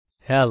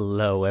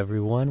Hello,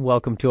 everyone.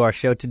 Welcome to our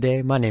show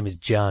today. My name is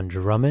John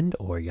Drummond,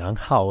 or Yang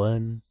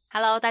Haoen.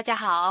 Hello, 大家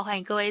好，欢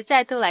迎各位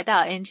再度来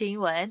到 NG 英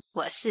文，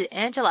我是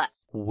Angela.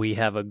 We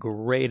have a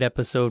great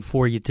episode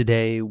for you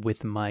today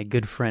with my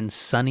good friend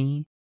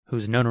Sunny,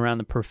 who's known around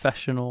the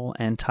professional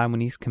and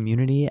Taiwanese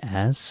community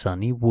as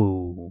Sunny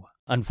Wu.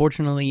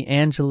 Unfortunately,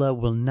 Angela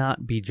will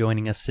not be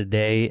joining us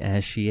today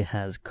as she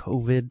has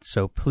COVID,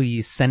 so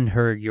please send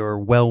her your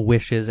well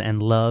wishes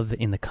and love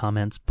in the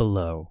comments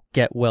below.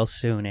 Get well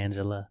soon,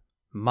 Angela.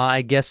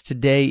 My guest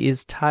today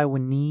is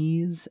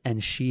Taiwanese,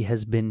 and she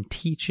has been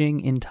teaching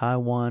in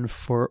Taiwan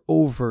for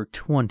over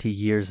 20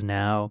 years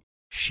now.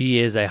 She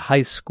is a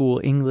high school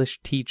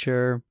English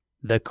teacher,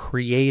 the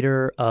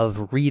creator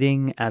of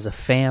Reading as a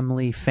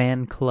Family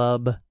fan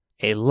club,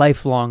 a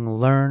lifelong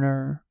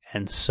learner,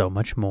 and so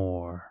much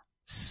more.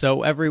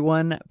 So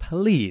everyone,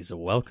 please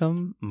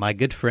welcome my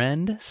good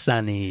friend,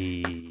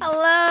 Sunny.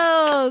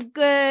 Hello,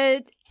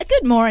 good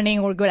morning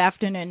or good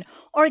afternoon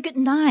or good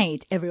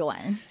night,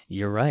 everyone.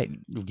 You're right.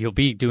 You'll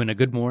be doing a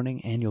good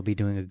morning and you'll be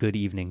doing a good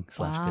evening /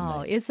 good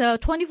night. It's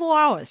 24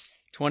 hours.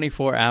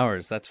 24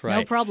 hours, that's right.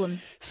 No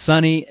problem.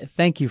 Sunny,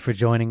 thank you for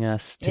joining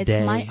us today.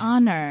 It's my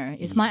honor.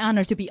 It's my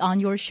honor to be on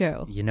your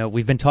show. You know,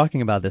 we've been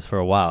talking about this for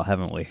a while,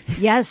 haven't we?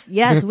 Yes,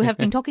 we have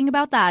been talking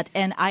about that,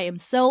 and I am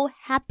so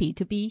happy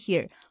to be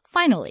here.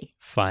 Finally.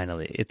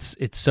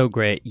 It's so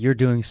great. You're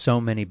doing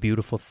so many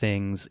beautiful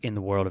things in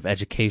the world of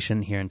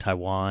education here in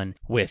Taiwan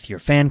with your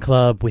fan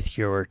club, with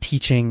your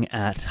teaching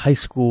at high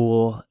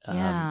school,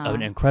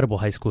 an incredible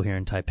high school here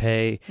in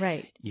Taipei.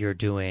 Right. You're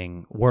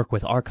doing work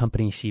with our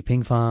company, Xi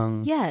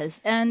Pingfang.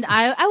 Yes, and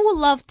I would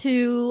love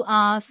to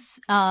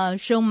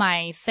show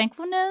my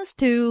thankfulness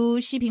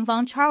to Xi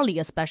Pingfang Charlie,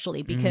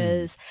 especially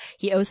because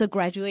he also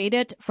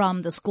graduated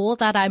from the school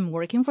that I'm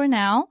working for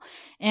now,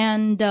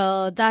 and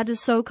that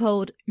is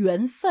so-called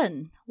缘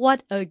分.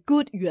 What a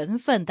good 缘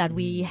分 that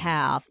we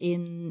have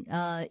in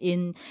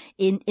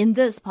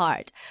this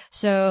part.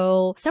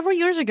 So several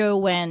years ago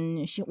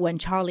when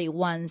Charlie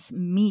once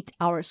meet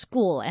our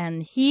school,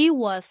 and he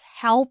was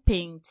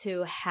helping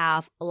to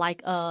have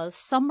like a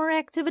summer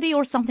activity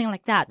or something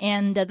like that.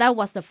 And that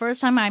was the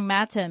first time I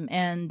met him.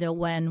 And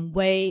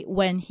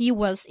when he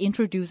was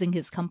introducing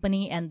his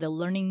company and the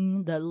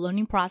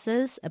learning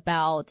process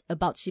about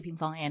Xi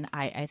Pingfang, and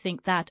I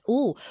think that,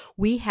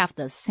 we have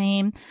the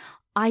same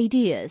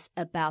ideas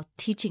about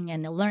teaching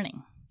and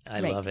learning. I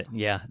love it.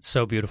 Yeah, it's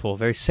so beautiful.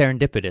 Very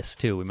serendipitous,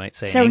 too, we might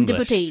say.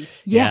 Serendipity. In English.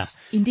 Yes,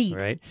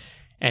 indeed. Right.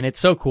 And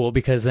it's so cool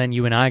because then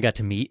you and I got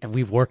to meet and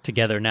we've worked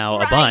together now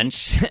a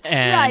bunch.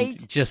 And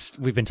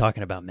we've been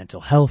talking about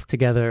mental health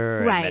together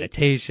and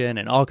meditation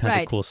and all kinds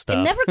of cool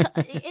stuff.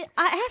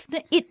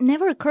 It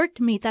never occurred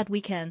to me that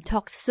we can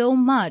talk so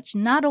much,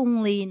 not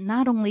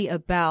only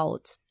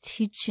about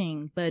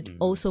teaching, but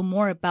also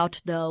more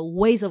about the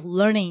ways of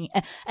learning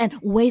and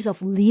ways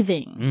of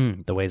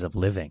living. The ways of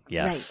living.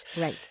 Yes.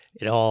 Right.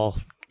 It all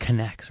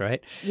connects,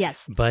 right?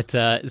 Yes. But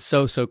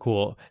so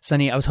cool.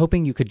 Sunny, I was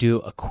hoping you could do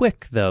a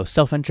quick, though,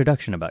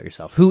 self-introduction about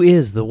yourself. Who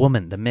is the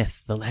woman, the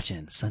myth, the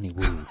legend, Sunny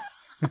Wu?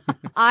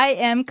 I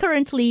am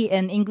currently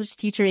an English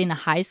teacher in a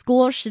high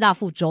school, Shida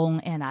Fuzhong,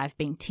 and I've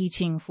been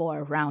teaching for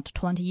around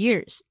 20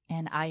 years.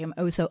 And I am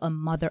also a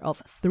mother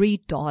of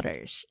 3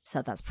 daughters.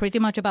 So that's pretty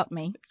much about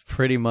me.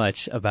 Pretty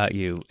much about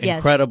you. Yes.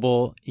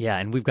 Incredible. Yeah,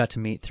 and we've got to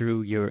meet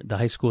through the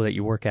high school that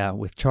you work at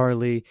with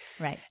Charlie.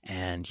 Right.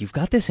 And you've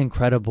got this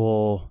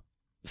incredible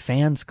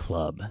fans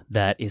club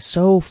that is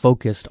so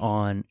focused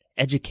on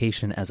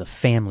education as a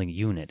family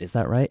unit. Is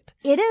that right?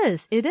 It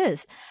is.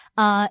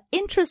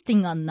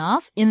 Interesting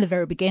enough, in the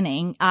very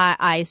beginning,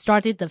 I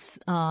started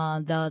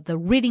the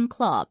reading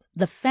club,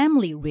 the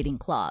family reading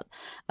club,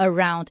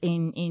 around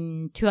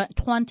in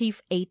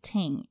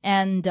 2018.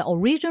 And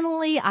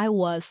originally, I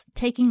was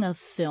taking a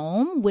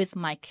film with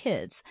my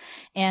kids,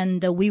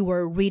 and we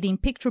were reading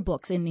picture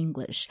books in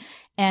English.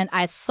 And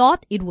I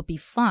thought it would be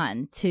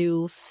fun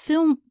to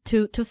film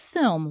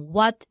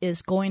what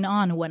is going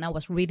on when I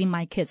was reading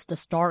my kids the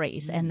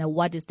stories and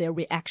what is their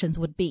reactions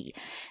would be.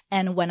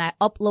 And when I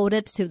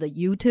uploaded to the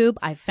YouTube,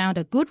 I found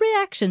a good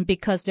reaction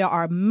because there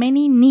are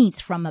many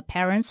needs from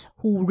parents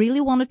who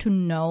really wanted to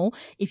know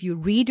if you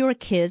read your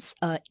kids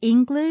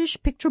English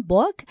picture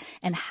book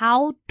and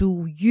how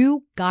do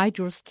you guide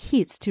your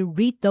kids to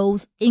read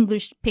those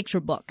English picture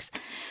books.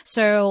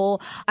 So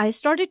I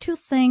started to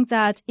think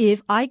that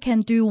if I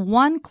can do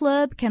one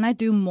club, can I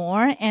do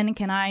more? And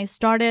can I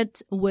start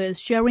it with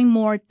sharing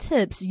more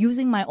tips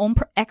using my own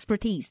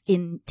expertise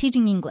in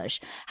teaching English.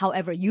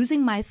 However,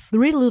 using my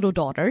 3 little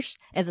daughters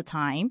at the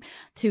time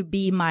to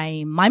be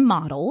my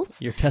models.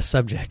 Your test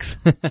subjects.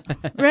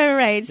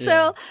 Right.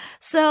 Yeah.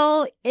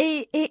 So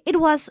it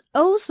was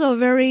also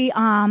very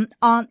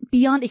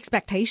beyond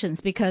expectations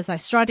because I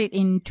started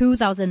in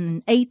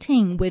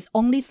 2018 with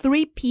only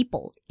 3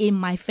 people in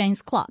my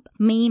fans club.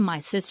 Me, my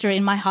sister,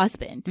 and my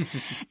husband.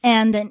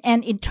 and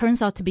it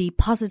turns out to be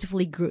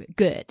positively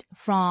good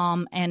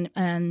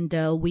and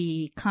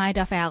we kind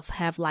of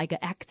have like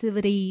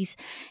activities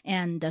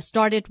and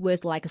started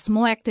with like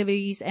small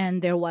activities,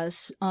 and there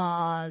was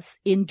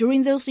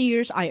during those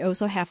years, I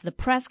also have the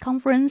press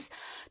conference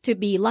to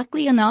be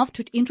lucky enough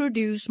to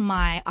introduce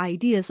my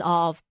ideas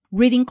of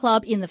reading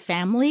club in the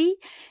family.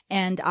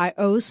 And I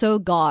also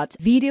got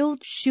video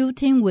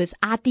shooting with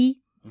Adi.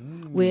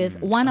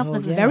 With one of the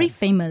very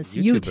famous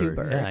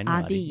YouTuber, Yeah, I know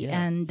Adi,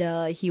 yeah. and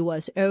he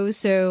was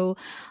also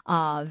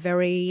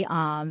very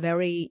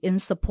in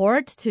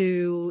support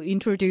to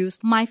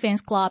introduce my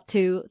fans club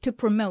to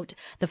promote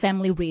the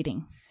family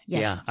reading.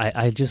 Yes. Yeah,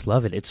 I just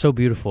love it. It's so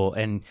beautiful.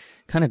 And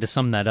kind of to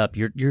sum that up,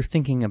 you're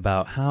thinking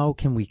about how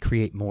can we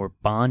create more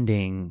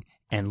bonding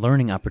and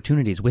learning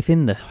opportunities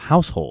within the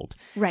household,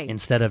 Right.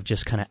 instead of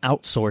just kind of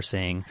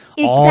outsourcing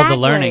all the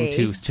learning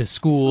Exactly. to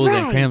schools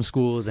and Right. cram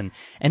schools. And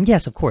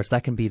yes, of course,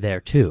 that can be there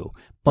too.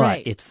 But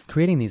Right. it's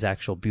creating these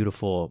actual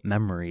beautiful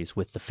memories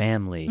with the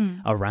family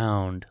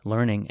around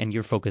learning. And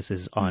your focus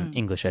is on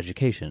English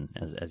education,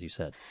 as you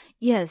said.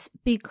 Yes,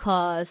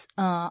 because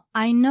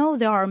I know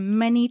there are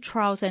many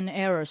trials and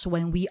errors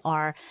when we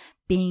are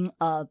being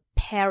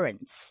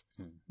parents.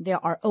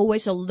 There are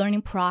always a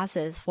learning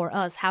process for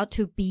us how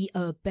to be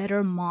a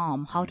better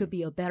mom, how to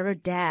be a better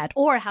dad,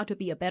 or how to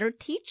be a better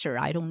teacher.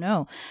 I don't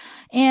know.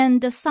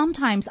 And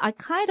sometimes I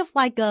kind of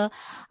like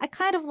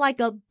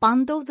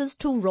bundle these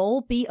two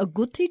roles, be a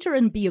good teacher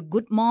and be a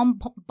good mom,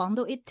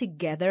 bundle it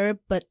together.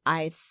 But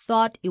I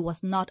thought it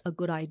was not a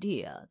good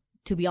idea,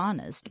 to be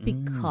honest,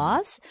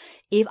 because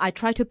if I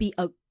try to be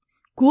a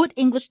good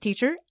English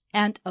teacher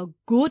and a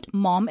good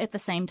mom at the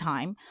same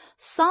time,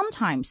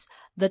 sometimes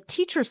the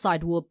teacher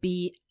side will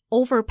be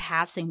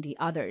overpassing the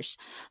others.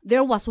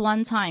 There was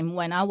one time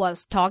when I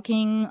was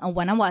talking,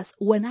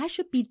 when I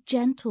should be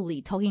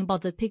gently talking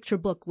about the picture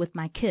book with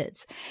my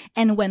kids.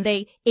 And when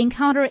they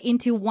encounter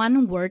into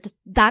one word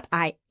that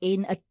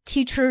in a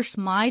teacher's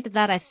mind,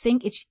 that I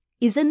think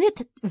isn't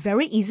it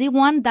very easy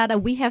one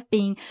that we have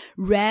been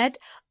read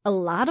a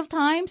lot of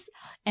times.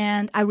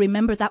 And I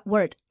remember that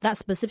word, that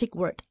specific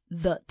word,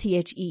 the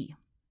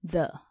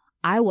the.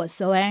 I was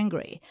so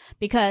angry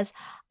because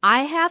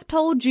I have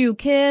told you,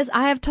 kids,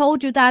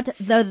 that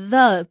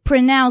the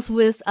pronounced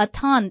with a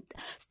tongue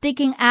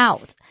sticking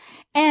out.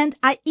 And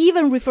I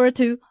even refer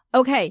to,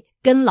 okay,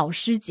 跟老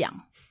师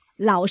讲。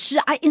老师,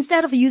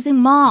 instead of using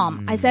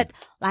mom, I said,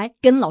 来,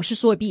跟老师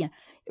说一遍.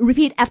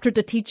 Repeat after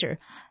the teacher.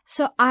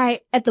 So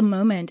at the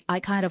moment, I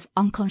kind of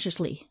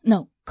consciously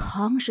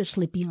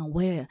being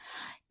aware.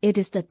 It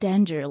is the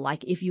danger,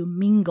 like if you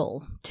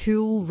mingle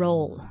two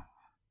roles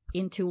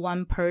into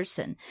one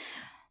person.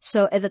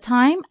 So at the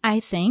time,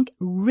 I think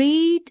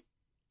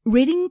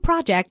reading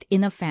project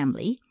in a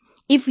family,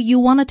 if you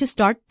wanted to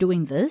start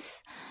doing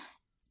this,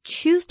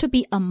 choose to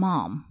be a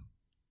mom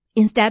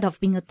instead of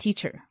being a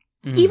teacher.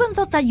 Even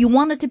though that you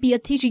wanted to be a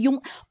teacher,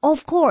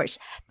 of course,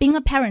 being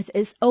a parent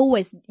is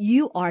always,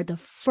 you are the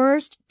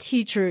first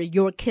teacher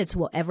your kids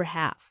will ever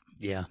have.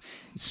 Yeah,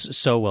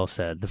 so well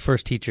said. The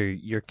first teacher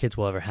your kids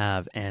will ever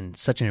have, and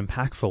such an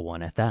impactful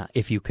one at that.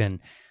 If you can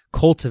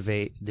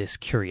cultivate this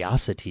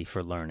curiosity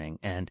for learning.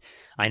 And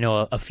I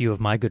know a few of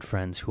my good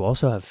friends who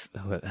also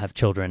have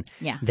children.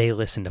 Yeah. They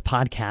listen to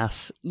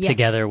podcasts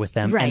together with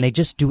them, Right. and they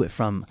just do it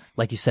from,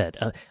 like you said,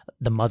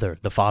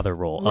 the father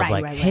role of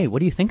Right, hey, what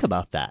do you think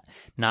about that?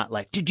 Not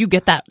like, did you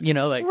get that?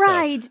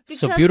 Right,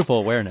 So because beautiful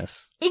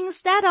awareness.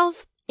 Instead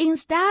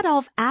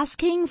of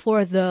asking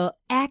for the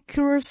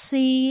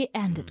accuracy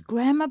and the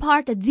grammar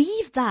part,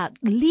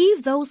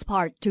 leave those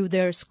parts to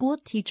their school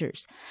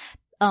teachers.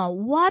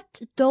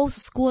 What those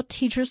school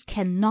teachers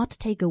cannot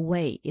take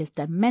away is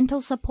the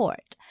mental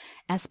support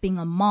as being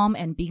a mom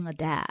and being a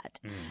dad.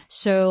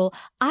 So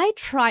I'm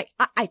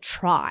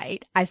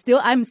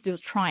still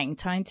trying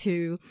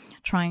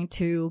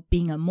to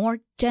being a more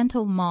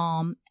gentle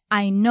mom.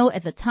 I know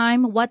at the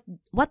time what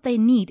they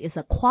need is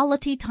a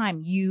quality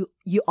time you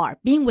are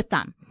being with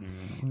them,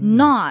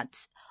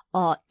 not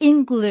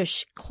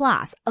English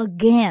class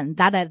again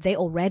that they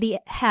already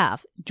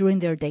have during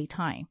their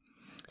daytime.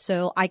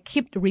 So I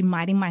keep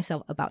reminding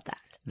myself about that.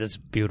 That's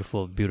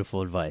beautiful,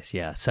 beautiful advice.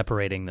 Yeah,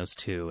 separating those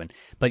two,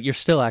 but you're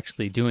still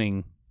actually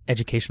doing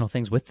educational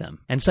things with them.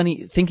 And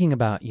Sunny, thinking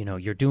about,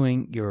 you're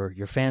doing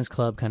your fans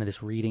club, kind of this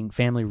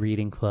family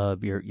reading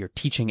club. You're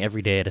teaching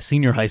every day at a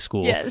senior high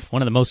school. Yes.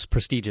 One of the most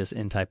prestigious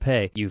in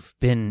Taipei. You've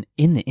been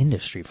in the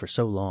industry for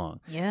so long.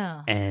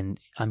 Yeah. And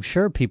I'm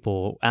sure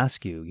people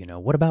ask you,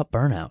 what about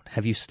burnout?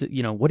 Have you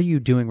what are you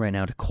doing right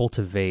now to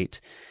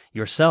cultivate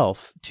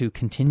yourself to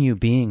continue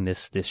being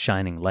this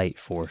shining light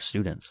for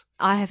students?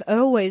 I have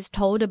always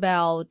told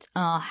about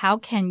how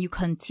can you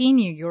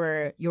continue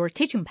your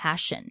teaching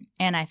passion.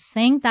 And I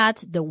think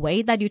that the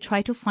way that you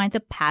try to find the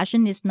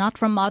passion is not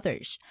from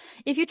others.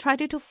 If you try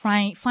to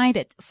find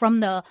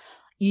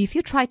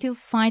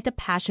the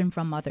passion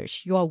from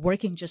others, you are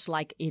working just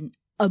like in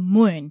a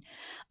moon.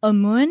 A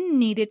moon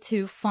needed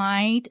to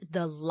find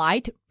the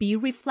light be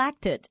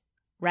reflected,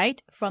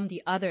 right? From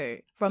the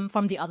other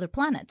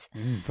planets.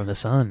 From the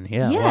sun.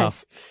 Yeah.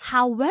 Yes.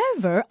 Wow.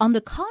 However, on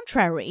the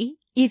contrary,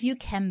 if you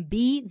can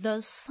be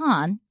the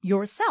sun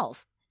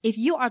yourself, if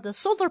you are the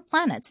solar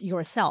planets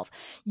yourself,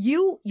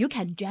 you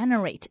can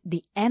generate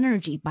the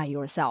energy by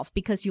yourself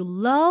because you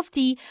love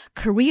the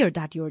career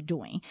that you're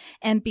doing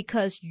and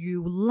because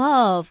you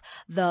love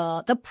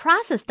the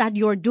process that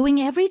you're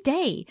doing every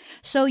day.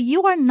 So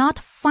you are not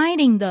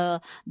finding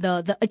the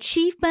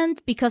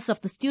achievement because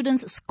of the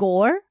student's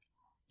score.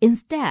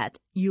 Instead,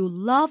 you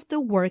love the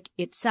work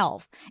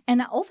itself.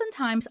 And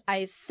oftentimes,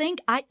 I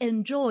think I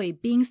enjoy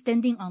being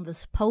standing on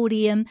this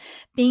podium,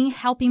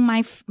 helping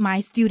my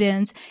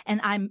students, and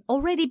I'm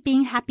already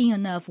being happy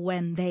enough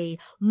when they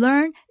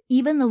learn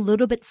even a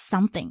little bit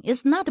something.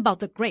 It's not about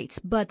the grades,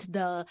 but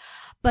the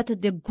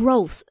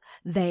growth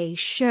they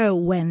show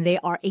when they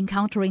are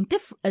encountering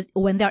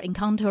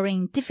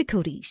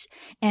difficulties.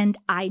 And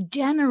I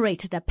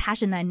generate the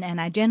passion and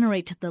I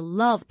generate the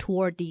love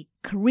toward the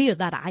career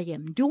that I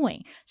am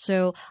doing.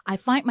 So I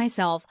find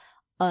myself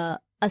a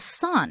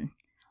son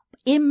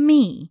in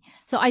me.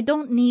 So I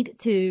don't need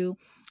to.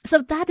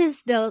 So that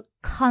is the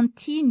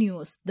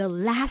continuous, the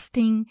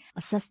lasting,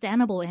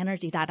 sustainable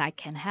energy that I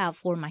can have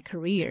for my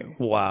career.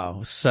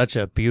 Wow, such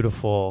a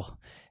beautiful.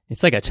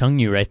 It's like a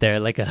Chengyu right there,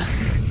 like a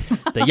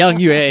the young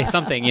Yue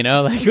something, you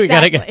know. Like we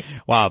gotta get.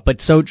 Wow,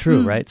 but so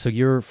true, right? So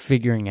you're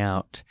figuring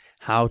out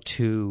how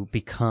to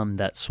become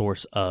that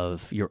source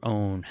of your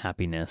own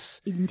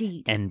happiness.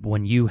 Indeed. And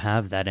when you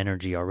have that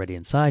energy already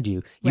inside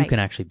you, you can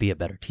actually be a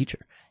better teacher.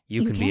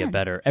 You can be a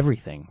better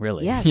everything,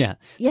 really. Yes. Yeah.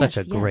 Yes, Such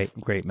a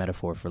great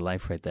metaphor for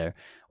life right there.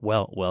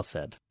 Well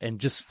said. And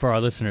just for our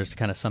listeners to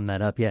kind of sum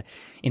that up,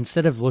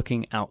 instead of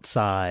looking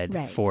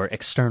outside for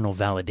external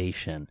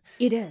validation,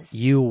 it is.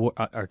 You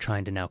are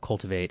trying to now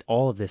cultivate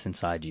all of this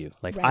inside you.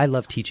 Like, I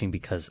love teaching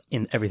because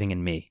everything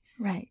in me.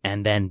 Right.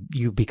 And then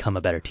you become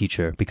a better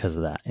teacher because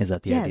of that. Is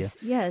that the idea?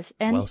 Yes.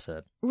 And well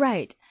said.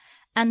 Right.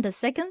 And the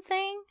second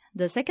thing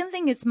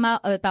is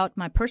about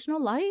my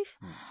personal life.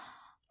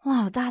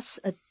 Wow,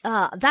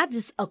 that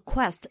is a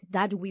quest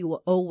that we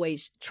will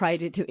always try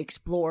to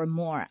explore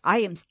more. I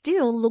am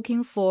still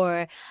looking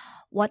for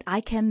what I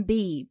can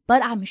be,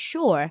 but I'm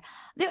sure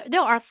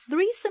there are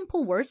 3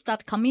 simple words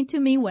that come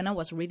into me when I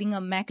was reading a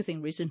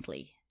magazine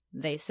recently.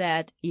 They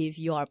said, if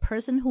you are a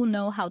person who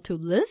know how to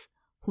live,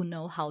 who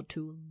know how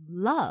to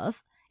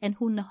love, and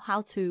who know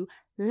how to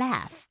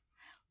laugh,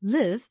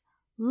 live,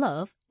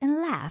 love,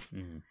 and laugh,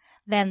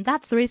 then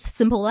that 3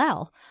 simple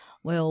L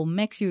will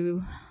make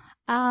you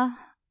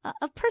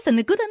a person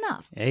good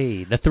enough.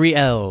 Hey, the 3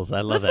 L's.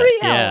 I love that. 3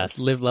 L's.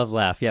 Yeah, live, love,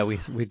 laugh. Yeah,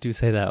 we do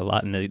say that a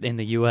lot in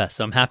the US.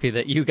 So I'm happy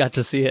that you got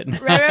to see it.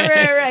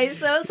 Right.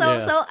 So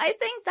I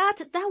think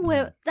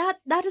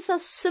that is a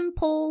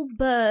simple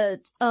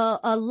but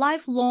a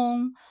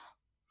lifelong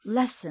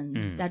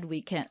lesson that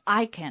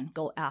I can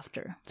go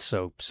after.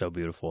 So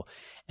beautiful.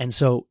 And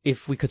so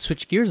if we could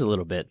switch gears a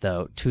little bit,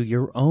 though, to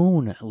your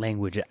own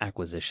language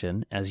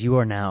acquisition, as you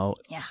are now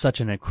such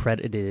an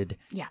accredited,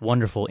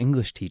 wonderful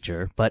English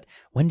teacher. But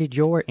when did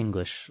your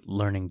English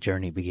learning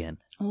journey begin?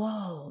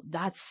 Whoa,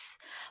 that's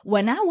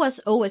when I was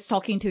always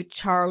talking to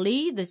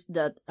Charlie.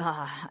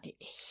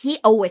 He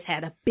always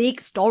had a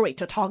big story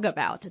to talk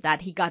about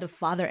that he got a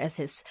father as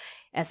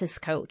his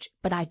coach,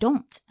 but I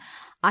don't.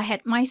 I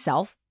had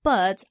myself,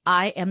 but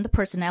I am the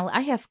personality.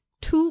 I have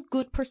 2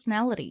 good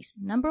personalities.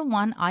 Number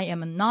 1, I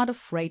am not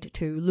afraid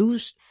to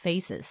lose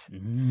faces.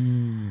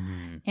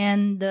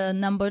 And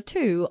number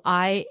 2,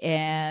 I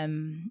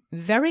am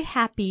very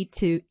happy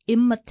to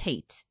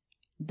imitate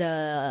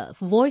the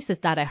voices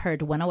that I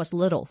heard when I was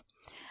little.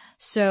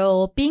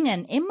 So being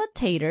an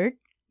imitator,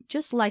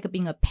 just like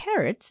being a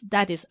parrot,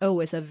 that is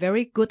always a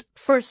very good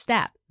first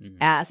step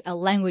as a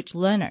language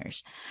learner.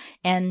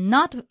 And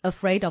not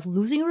afraid of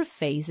losing your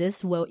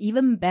faces will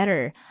even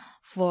better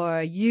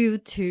for you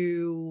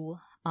to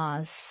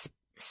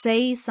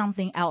say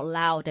something out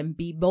loud and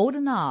be bold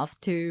enough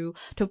to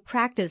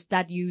practice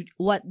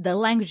the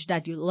language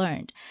that you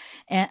learned.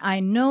 And I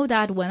know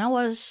that when I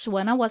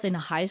was in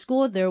high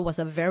school, there was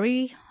a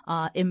very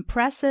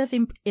impressive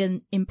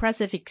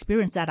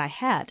experience that I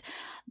had.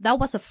 That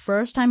was the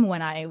first time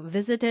when I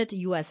visited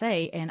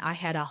USA and I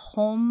had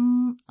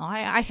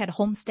I had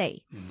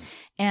homestay.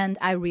 And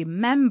I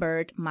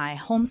remembered my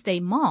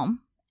homestay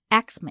mom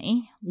asked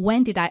me,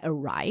 when did I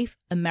arrive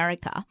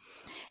America?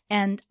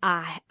 And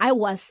I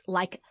was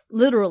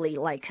literally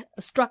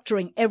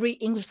structuring every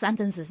English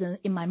sentences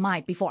in my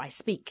mind before I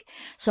speak.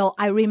 So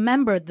I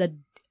remember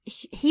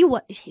she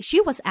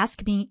was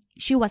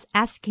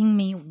asking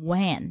me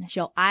when.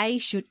 So I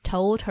should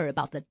told her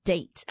about the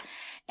date.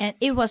 And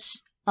it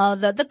was,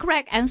 the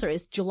correct answer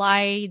is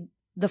July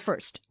the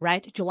 1st,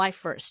 right? July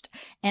 1st.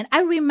 And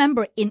I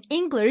remember in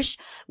English,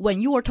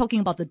 when you were talking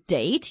about the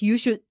date, you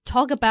should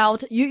talk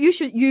about, you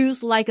should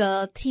use like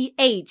a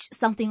TH,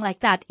 something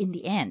like that in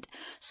the end.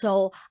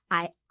 So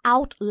I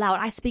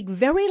speak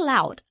very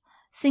loud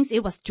since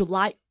it was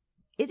July.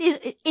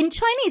 In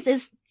Chinese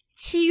it's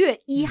 7月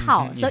1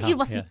号. So it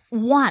was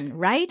 1,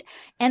 right?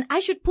 And I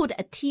should put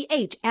a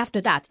TH after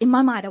that. In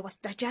my mind, I was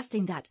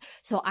digesting that.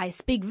 So I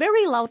speak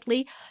very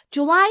loudly,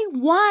 July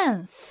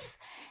 1st.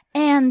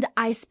 And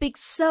I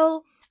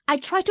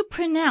try to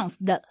pronounce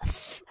the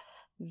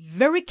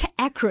very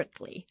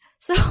accurately.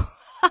 So,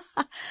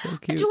 So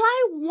cute.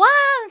 July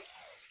 1st.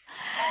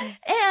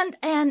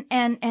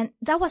 And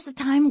that was the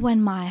time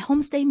when my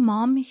homestay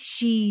mom,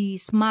 she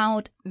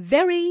smiled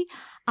very,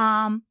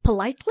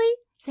 politely,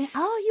 saying,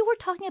 "Oh, you were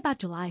talking about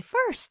July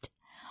 1st.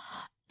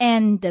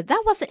 And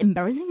that was an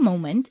embarrassing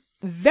moment.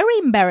 Very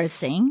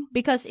embarrassing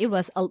because it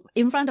was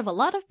in front of a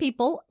lot of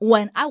people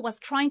when I was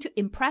trying to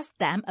impress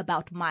them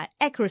about my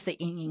accuracy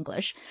in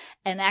English.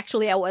 And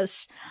actually I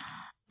was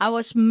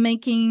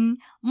making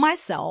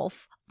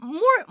myself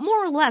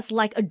more or less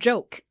like a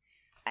joke.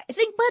 I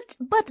think,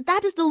 but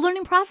that is the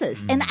learning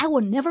process, and I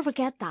will never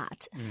forget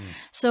that.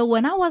 So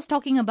when I was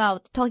talking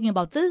about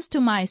this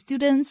to my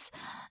students,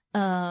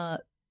 the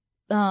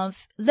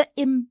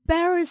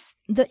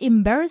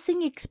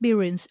embarrassing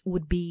experience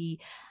would be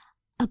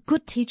a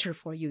good teacher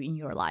for you in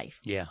your life.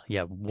 Yeah.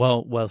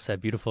 Well said.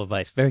 Beautiful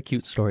advice. Very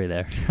cute story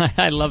there.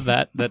 I love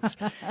that.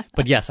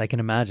 But yes, I can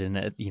imagine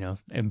it,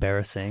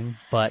 embarrassing,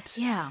 but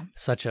yeah,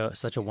 such a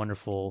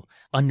wonderful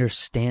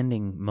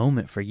understanding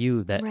moment for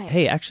you that, right.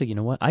 Hey, actually, you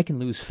know what? I can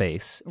lose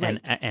face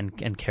right.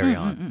 and carry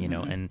on,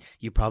 and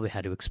you probably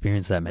had to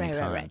experience that many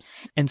times. Right.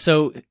 And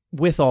so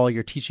with all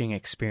your teaching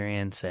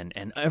experience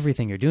and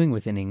everything you're doing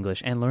within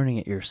English and learning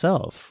it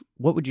yourself,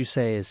 what would you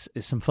say is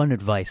some fun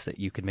advice that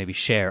you could maybe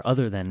share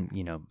other than,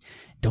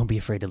 don't be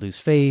afraid to lose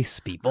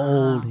face, be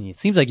bold. It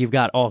seems like you've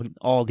got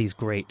all these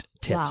great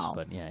tips, Wow.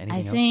 but yeah,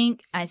 anything else?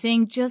 I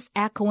think just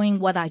echoing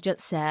what I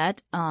just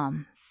said,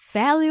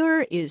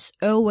 failure is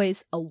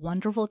always a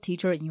wonderful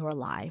teacher in your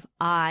life.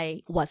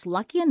 I was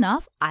lucky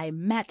enough. I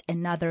met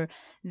another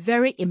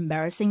very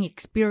embarrassing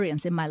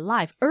experience in my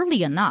life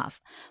early enough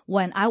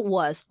when I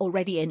was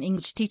already an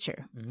English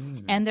teacher.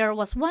 And there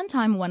was one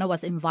time when I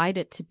was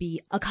invited to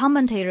be a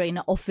commentator in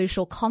an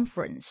official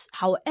conference.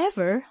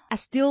 However, I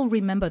still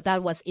remember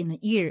that was in the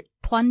year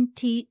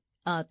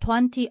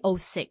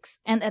 2006.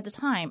 And at the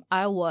time,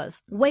 I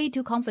was way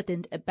too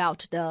confident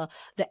about the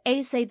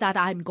essay that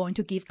I'm going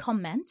to give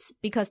comments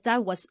because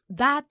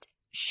that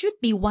should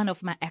be one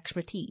of my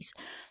expertise.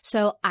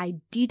 So I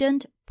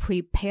didn't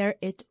prepare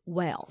it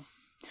well.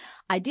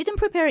 I didn't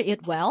prepare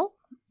it well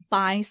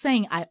by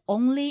saying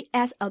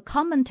as a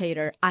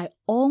commentator, I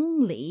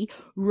only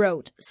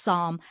wrote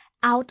some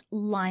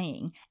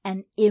outlining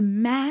and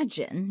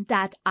imagine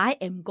that I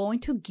am going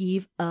to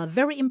give a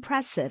very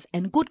impressive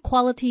and good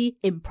quality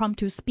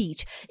impromptu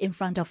speech in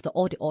front of the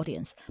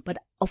audience. But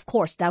of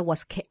course, that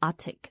was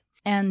chaotic.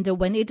 And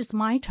when it is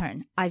my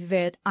turn, I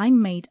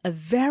made a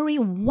very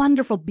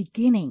wonderful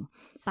beginning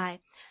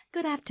by,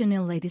 "Good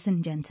afternoon, ladies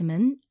and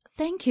gentlemen.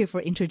 Thank you for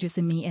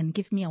introducing me and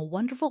give me a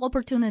wonderful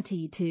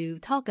opportunity to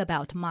talk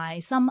about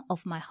some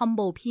of my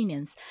humble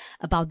opinions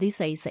about this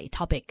essay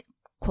topic,"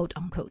 quote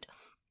unquote.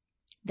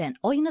 Then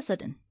all in a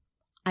sudden,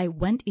 I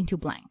went into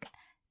blank.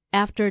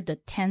 After the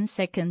 10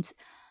 seconds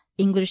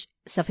English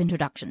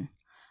self-introduction,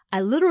 I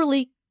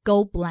literally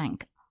go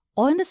blank.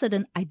 All in a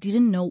sudden, I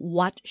didn't know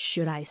what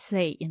should I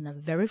say in the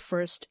very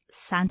first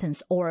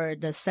sentence or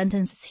the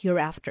sentences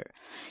hereafter.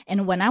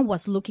 And when I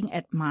was looking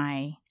at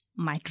my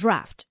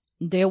draft,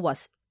 it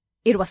was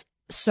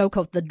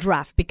so-called the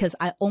draft because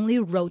I only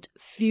wrote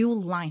few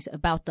lines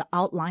about the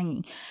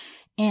outlining.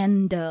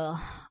 And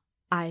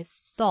I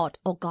thought,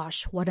 oh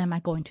gosh, what am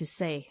I going to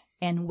say?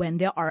 And when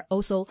there are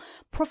also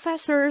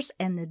professors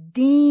and the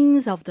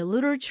deans of the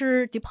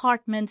literature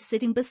department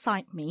sitting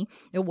beside me,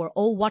 they were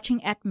all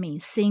watching at me,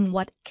 seeing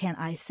what can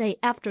I say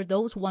after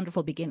those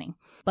wonderful beginning.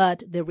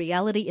 But the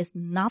reality is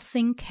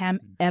nothing came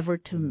ever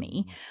to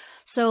me.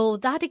 So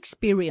that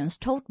experience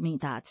told me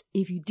that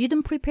if you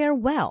didn't prepare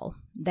well,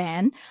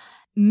 then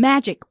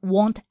magic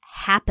won't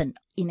happen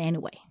in any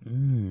way.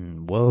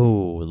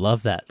 Whoa,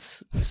 love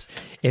that.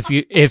 If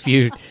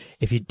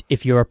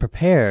you are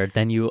prepared,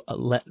 then you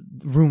let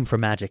room for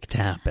magic to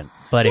happen.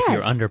 But Yes. if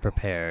you're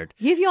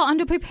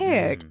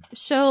underprepared,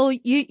 so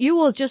you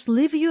will just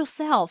live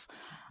yourself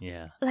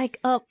yeah, like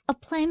a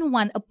plain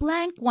one, a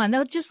blank one,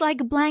 just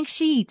like blank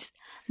sheets.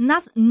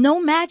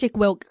 No magic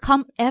will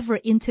come ever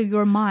into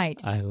your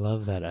mind. I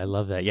love that.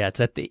 Yeah,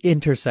 it's at the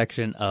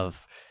intersection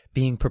of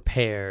being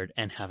prepared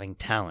and having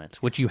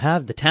talent, which you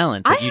have the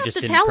talent, but I you have just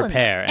the didn't talent,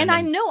 prepare. and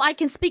I know I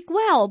can speak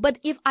well, but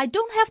if I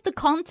don't have the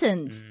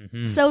content,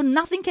 so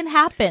nothing can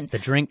happen. the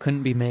drink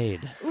couldn't be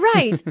made.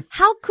 Right.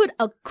 How could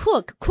a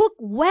cook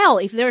well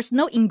if there's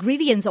no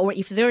ingredients or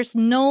if there's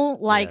no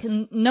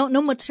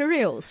no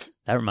materials?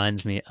 That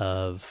reminds me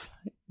of,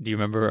 do you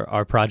remember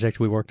our project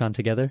we worked on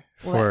together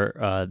for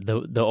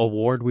the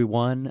award we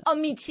won? Oh,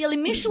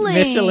 Michelin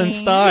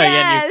star. Yes.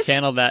 Yeah, you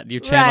channeled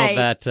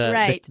that.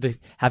 Right.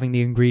 Having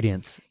the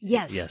ingredients.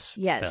 Yes.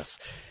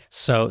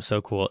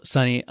 So cool.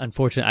 Sunny,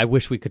 unfortunately, I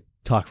wish we could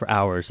talk for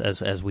hours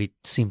as we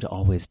seem to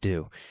always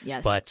do.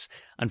 Yes. But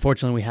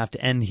unfortunately, we have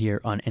to end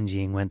here on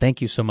NG Ingwen.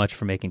 Thank you so much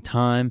for making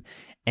time.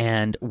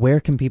 And where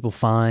can people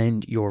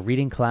find your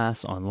reading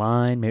class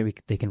online? Maybe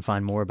they can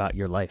find more about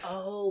your life.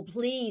 Oh,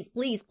 please.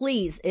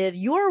 If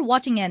you're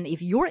watching and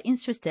if you're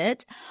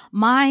interested,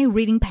 our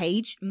reading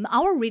page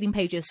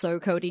is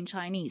so called in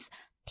Chinese,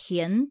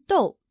 甜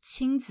豆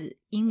亲子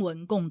英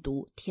文共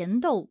读，甜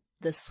豆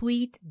The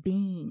Sweet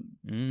Bean.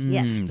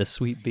 Yes. The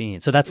Sweet Bean.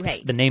 So that's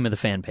Right. the name of the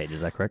fan page,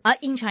 is that correct?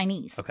 In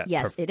Chinese. Okay,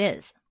 Yes, perfect. it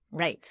is.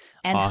 Right.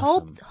 And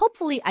Awesome.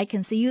 hopefully I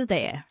can see you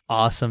there.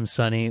 Awesome,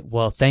 Sunny.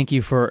 Well, thank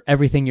you for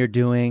everything you're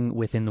doing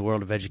within the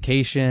world of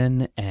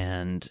education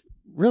and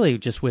really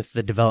just with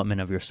the development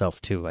of yourself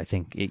too. I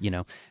think,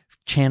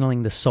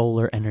 channeling the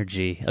solar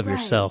energy of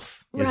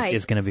yourself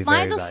is going to be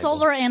Find very the valuable.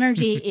 solar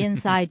energy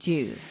inside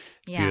you.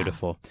 Yeah.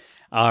 Beautiful.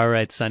 All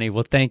right, Sunny.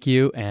 Well, thank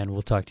you, and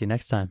we'll talk to you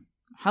next time.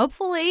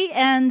 Hopefully,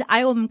 and I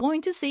am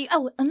going to see.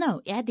 Oh,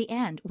 no, at the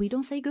end, we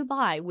don't say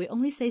goodbye. We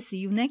only say see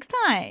you next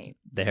time.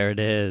 There it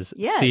is.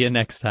 Yes. See you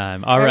next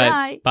time. All right.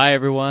 Bye-bye. Bye,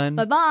 everyone.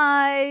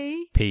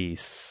 Bye-bye.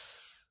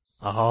 Peace.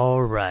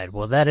 All right.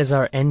 Well, that is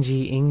our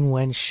NG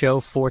Ingwen show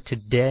for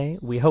today.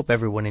 We hope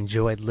everyone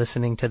enjoyed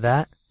listening to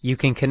that. You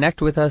can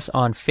connect with us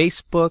on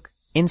Facebook,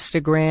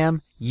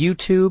 Instagram,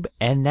 YouTube,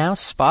 and now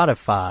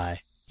Spotify.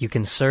 You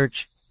can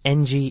search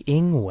NG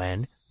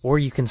Ingwen, or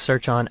you can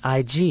search on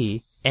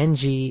IG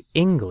NG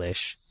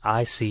English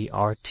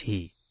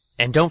ICRT.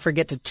 And don't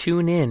forget to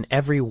tune in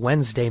every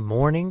Wednesday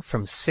morning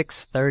from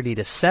 6:30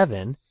 to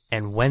 7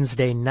 and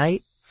Wednesday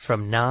night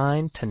from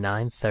 9 to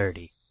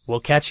 9:30. We'll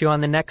catch you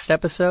on the next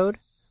episode.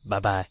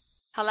 Bye-bye.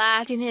 好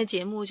啦，今天的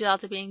节目就到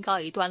这边告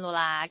一段落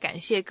啦，感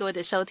谢各位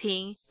的收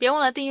听，别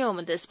忘了订阅我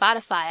们的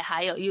Spotify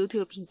还有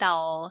YouTube 频道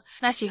哦。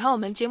那喜欢我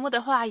们节目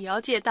的话，也要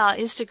记得到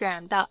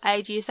Instagram 到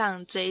IG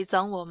上追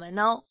踪我们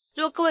哦。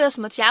如果各位有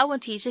什么其他问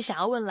题是想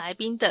要问来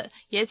宾的，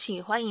也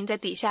请欢迎在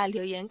底下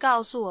留言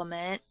告诉我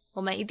们，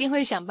我们一定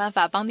会想办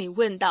法帮你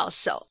问到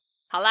手。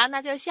好啦，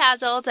那就下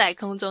周在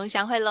空中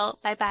相会咯，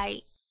拜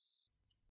拜。